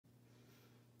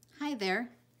Hi there.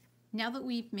 Now that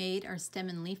we've made our stem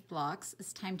and leaf blocks,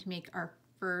 it's time to make our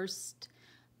first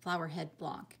flower head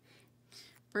block.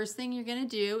 First thing you're going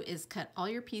to do is cut all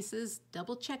your pieces,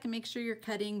 double check and make sure you're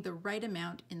cutting the right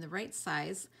amount in the right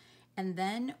size, and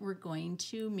then we're going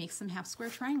to make some half square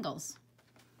triangles.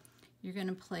 You're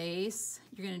going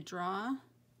to draw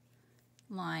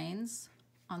lines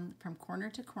from corner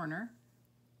to corner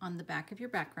on the back of your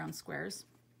background squares.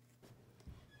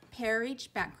 Pair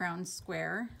each background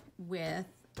square with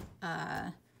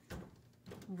a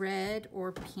red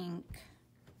or pink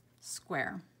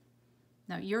square.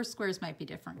 Now your squares might be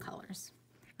different colors.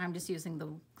 I'm just using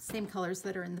the same colors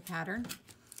that are in the pattern.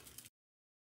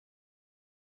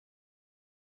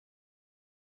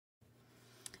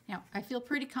 Now I feel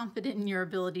pretty confident in your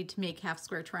ability to make half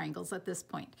square triangles at this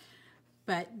point,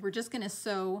 but we're just going to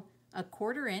sew a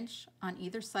 1/4 inch on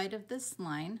either side of this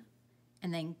line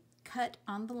and then cut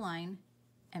on the line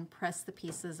and press the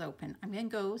pieces open. I'm going to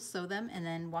go sew them and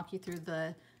then walk you through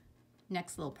the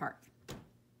next little part.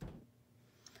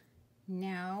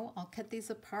 Now I'll cut these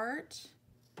apart,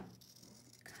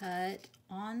 cut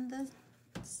on the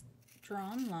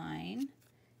drawn line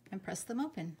and press them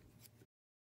open.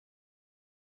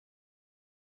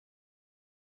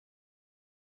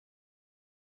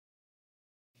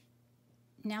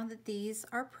 Now that these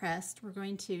are pressed, we're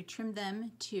going to trim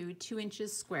them to 2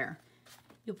 inches square.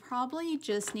 You'll probably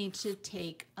just need to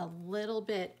take a little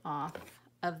bit off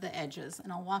of the edges,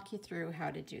 and I'll walk you through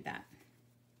how to do that.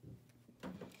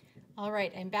 All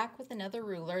right, I'm back with another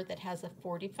ruler that has a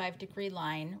 45-degree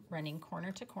line running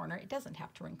corner to corner. It doesn't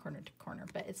have to run corner to corner,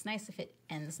 but it's nice if it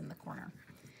ends in the corner.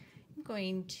 I'm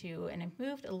going to, and I've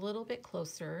moved a little bit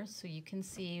closer so you can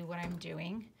see what I'm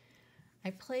doing. I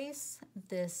place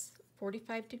this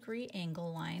 45-degree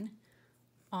angle line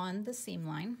on the seam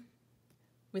line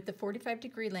with the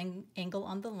 45-degree angle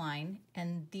on the line,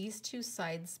 and these two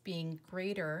sides being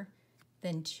greater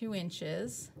than 2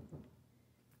 inches,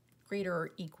 greater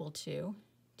or equal to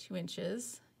 2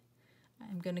 inches.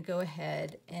 I'm going to go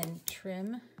ahead and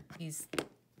trim these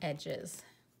edges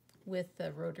with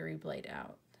the rotary blade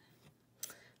out.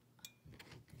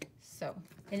 So,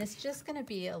 and it's just going to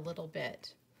be a little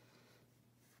bit.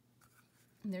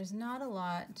 There's not a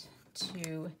lot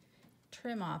to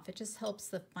trim off. It just helps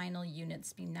the final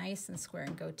units be nice and square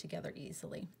and go together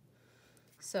easily.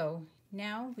 So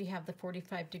now we have the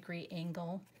 45-degree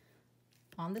angle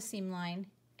on the seam line,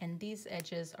 and these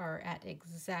edges are at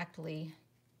exactly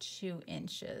 2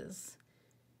 inches.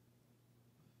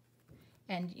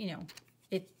 And you know,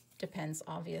 it depends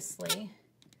obviously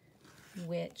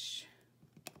which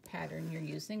pattern you're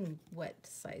using, what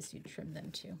size you trim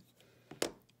them to.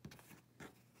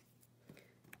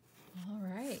 All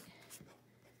right,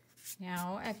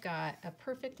 now I've got a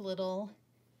perfect little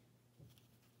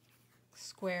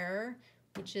square,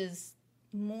 which is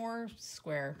more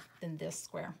square than this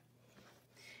square.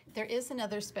 There is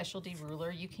another specialty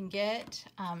ruler. You can get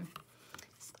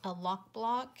a lock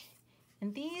block,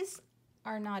 and these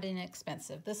are not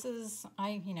inexpensive. This is,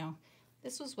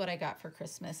 this was what I got for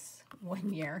Christmas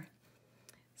one year.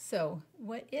 So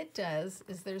what it does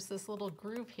is there's this little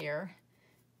groove here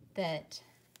that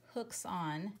hooks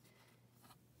on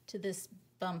to this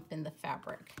bump in the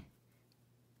fabric.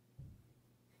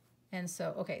 And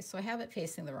so, okay, so I have it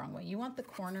facing the wrong way. You want the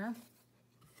corner.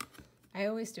 I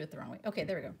always do it the wrong way. Okay,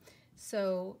 there we go.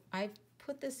 So I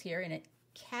put this here and it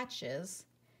catches,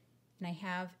 and I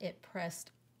have it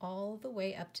pressed all the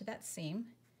way up to that seam,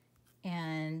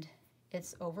 and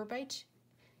it's over by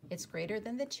it's greater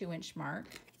than the 2 inch mark.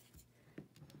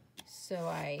 So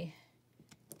I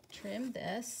trim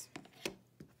this.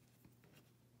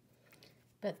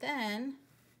 But then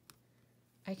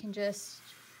I can just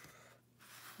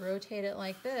rotate it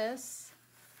like this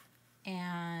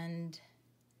and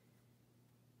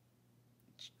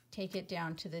take it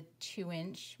down to the 2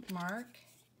 inch mark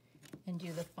and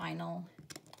do the final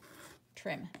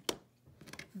trim.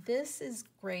 This is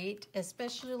great,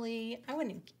 especially, I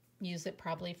wouldn't use it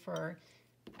probably for,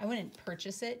 I wouldn't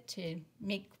purchase it to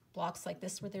make blocks like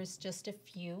this where there's just a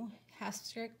few half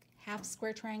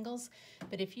square triangles,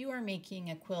 but if you are making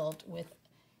a quilt with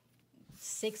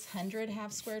 600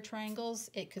 half square triangles,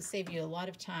 it could save you a lot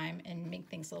of time and make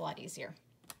things a lot easier.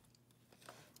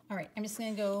 All right, I'm just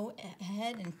going to go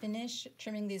ahead and finish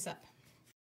trimming these up.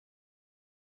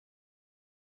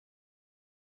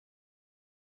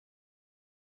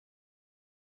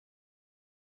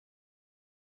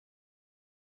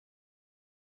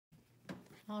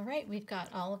 All right, we've got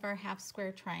all of our half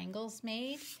square triangles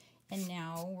made, and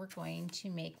now we're going to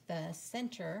make the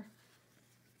center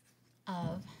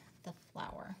of the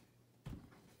flower.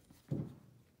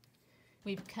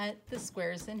 We've cut the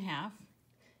squares in half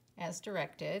as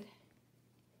directed.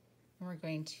 And we're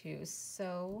going to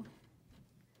sew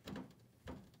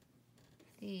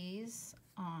these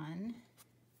on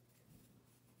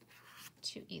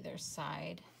to either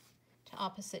side, to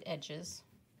opposite edges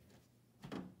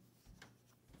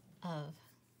of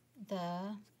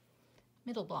the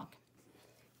middle block.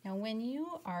 Now when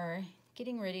you are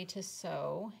getting ready to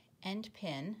sew and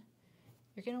pin,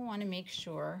 you're going to want to make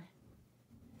sure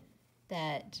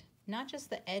that not just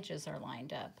the edges are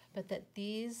lined up, but that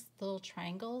these little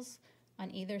triangles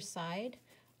on either side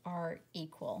are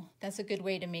equal. That's a good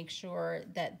way to make sure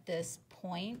that this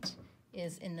point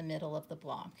is in the middle of the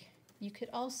block. You could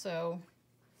also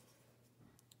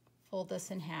fold this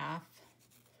in half,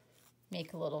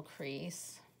 make a little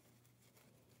crease,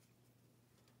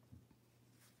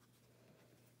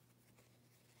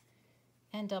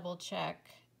 and double check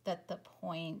that the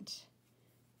point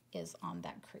is on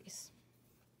that crease.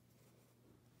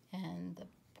 And the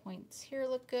points here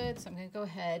look good, so I'm going to go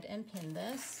ahead and pin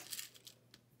this.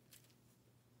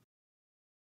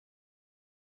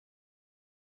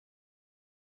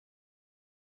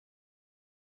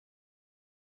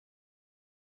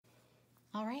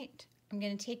 All right, I'm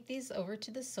going to take these over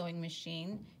to the sewing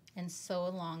machine and sew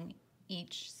along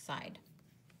each side.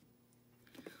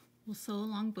 We'll sew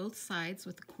along both sides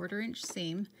with a 1/4 inch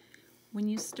seam. When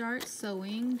you start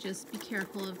sewing, just be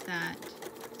careful of that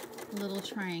little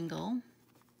triangle.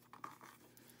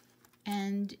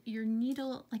 And your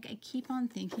needle, like I keep on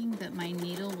thinking that my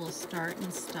needle will start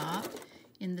and stop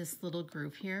in this little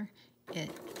groove here.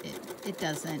 It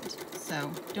doesn't, so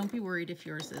don't be worried if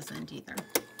yours isn't either.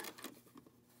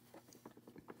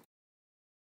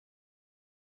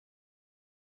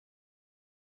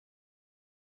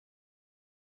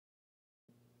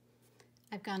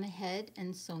 I've gone ahead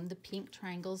and sewn the pink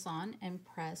triangles on and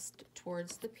pressed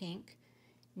towards the pink.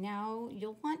 Now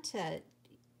you'll want to,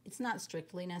 it's not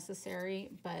strictly necessary,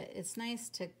 but it's nice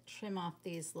to trim off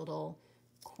these little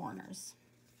corners.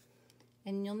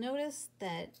 And you'll notice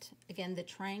that, again, the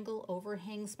triangle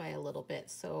overhangs by a little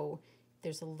bit, so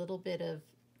there's a little bit of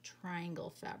triangle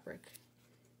fabric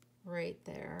right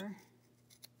there.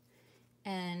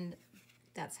 And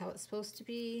that's how it's supposed to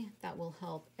be. That will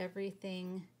help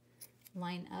everything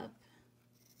line up.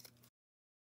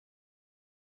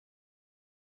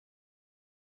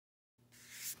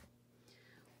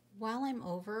 While I'm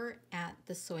over at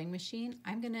the sewing machine,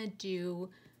 I'm gonna do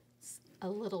a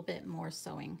little bit more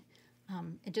sewing.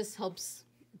 It just helps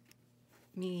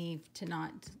me to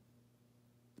not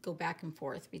go back and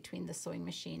forth between the sewing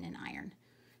machine and iron.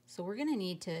 So we're gonna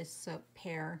need to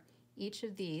pair each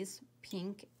of these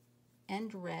pink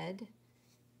and red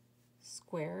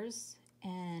squares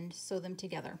and sew them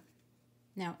together.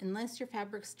 Now, unless your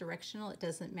fabric's directional, it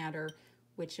doesn't matter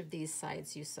which of these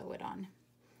sides you sew it on.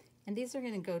 And these are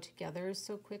going to go together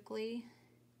so quickly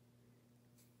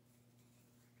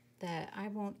that I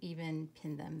won't even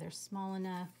pin them. They're small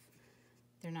enough,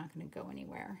 they're not going to go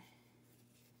anywhere.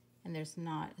 And there's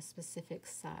not a specific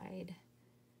side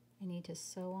I need to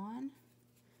sew on,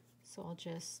 so I'll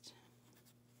just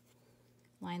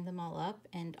line them all up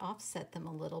and offset them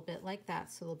a little bit like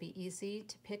that so they'll be easy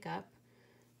to pick up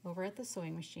over at the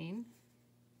sewing machine.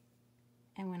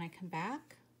 And when I come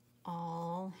back,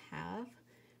 I'll have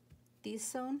these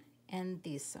sewn and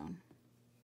these sewn.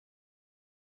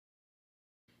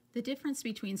 The difference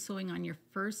between sewing on your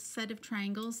first set of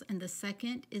triangles and the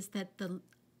second is that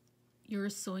your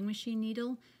sewing machine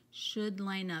needle should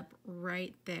line up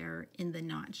right there in the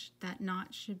notch. That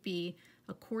notch should be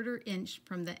a 1/4 inch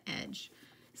from the edge.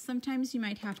 Sometimes you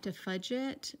might have to fudge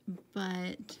it,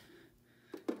 but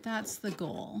that's the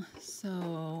goal.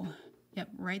 So, yep,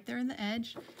 right there in the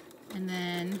edge, and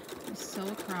then sew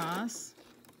across,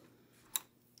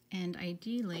 and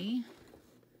ideally,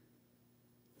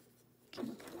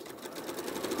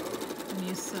 when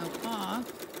you sew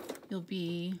off, you'll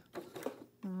be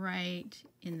right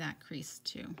in that crease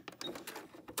too.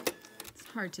 It's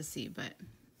hard to see, but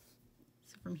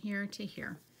so from here to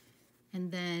here. And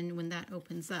then when that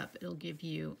opens up, it'll give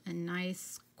you a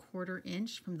nice 1/4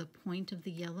 inch from the point of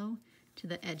the yellow to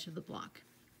the edge of the block.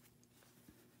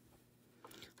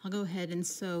 I'll go ahead and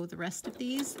sew the rest of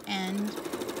these and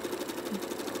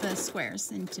the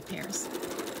squares into pairs.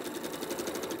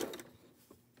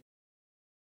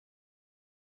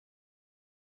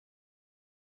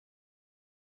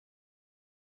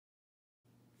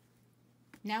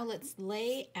 Now let's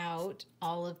lay out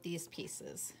all of these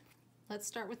pieces. Let's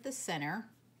start with the center.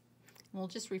 We'll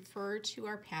just refer to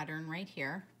our pattern right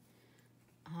here.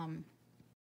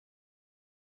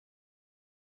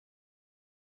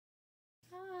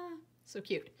 So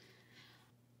cute.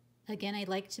 Again, I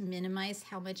like to minimize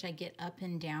how much I get up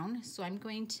and down, so I'm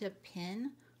going to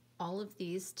pin all of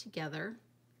these together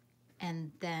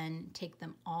and then take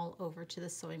them all over to the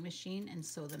sewing machine and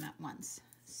sew them at once.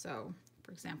 So,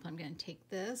 for example, I'm going to take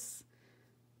this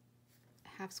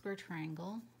half square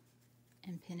triangle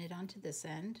and pin it onto this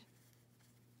end.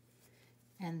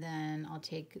 And then I'll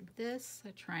take this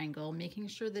triangle, making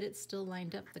sure that it's still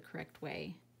lined up the correct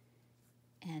way,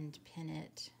 and pin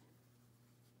it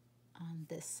on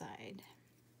this side.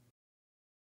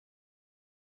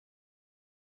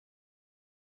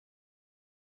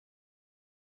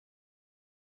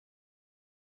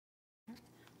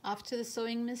 Off to the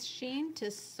sewing machine to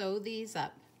sew these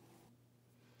up.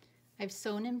 I've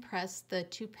sewn and pressed the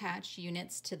 2 patch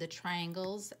units to the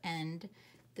triangles and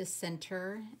the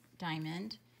center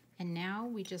diamond, and now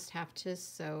we just have to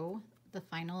sew the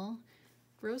final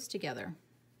rows together.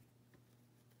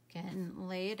 Again,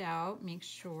 lay it out, make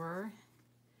sure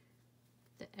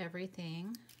that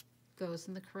everything goes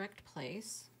in the correct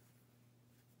place.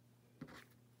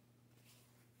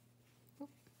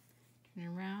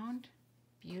 Turn around,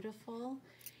 beautiful.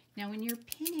 Now when you're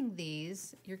pinning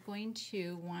these, you're going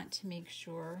to want to make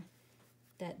sure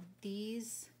that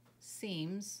these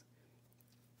seams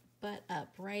butt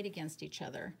up right against each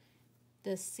other.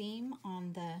 The seam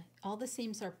on all the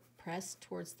seams are pressed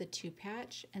towards the 2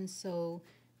 patch, and so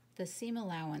the seam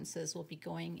allowances will be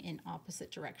going in opposite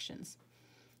directions.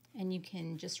 And you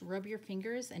can just rub your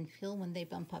fingers and feel when they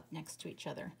bump up next to each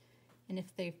other. And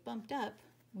if they've bumped up,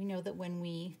 we know that when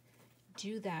we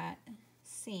do that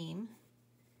seam,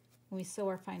 when we sew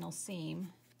our final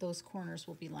seam, those corners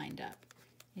will be lined up.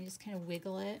 You just kind of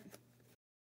wiggle it.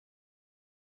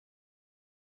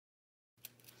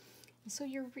 So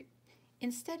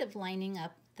instead of lining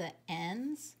up the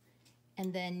ends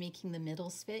and then making the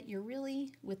middles fit, you're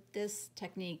really, with this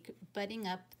technique, butting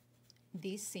up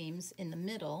these seams in the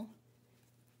middle,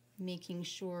 making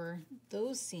sure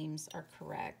those seams are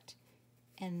correct,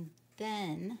 and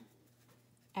then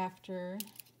after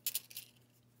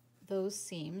those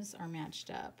seams are matched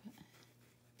up,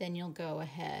 then you'll go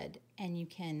ahead and you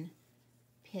can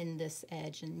pin this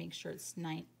edge and make sure it's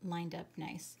lined up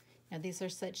nice. Now these are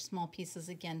such small pieces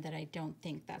again that I don't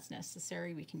think that's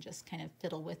necessary. We can just kind of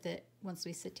fiddle with it once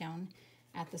we sit down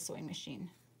at the sewing machine.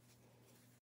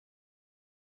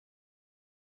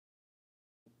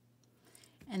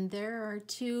 And there are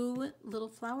 2 little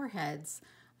flower heads.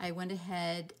 I went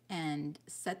ahead and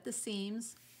set the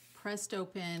seams, pressed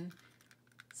open,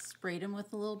 sprayed them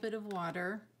with a little bit of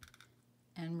water,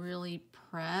 and really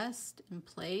pressed in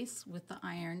place with the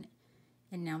iron.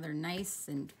 And now they're nice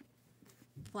and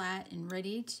flat and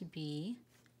ready to be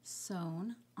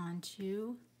sewn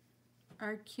onto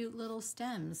our cute little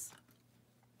stems.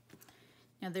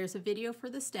 Now there's a video for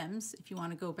the stems if you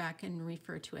want to go back and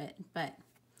refer to it, but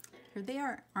here they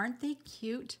are. Aren't they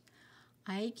cute?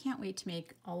 I can't wait to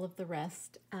make all of the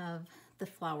rest of the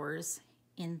flowers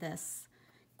in this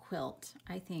quilt.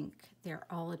 I think they're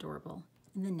all adorable.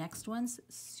 And the next one's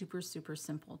super, super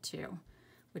simple too,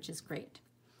 which is great.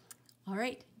 All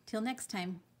right, till next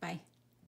time, bye.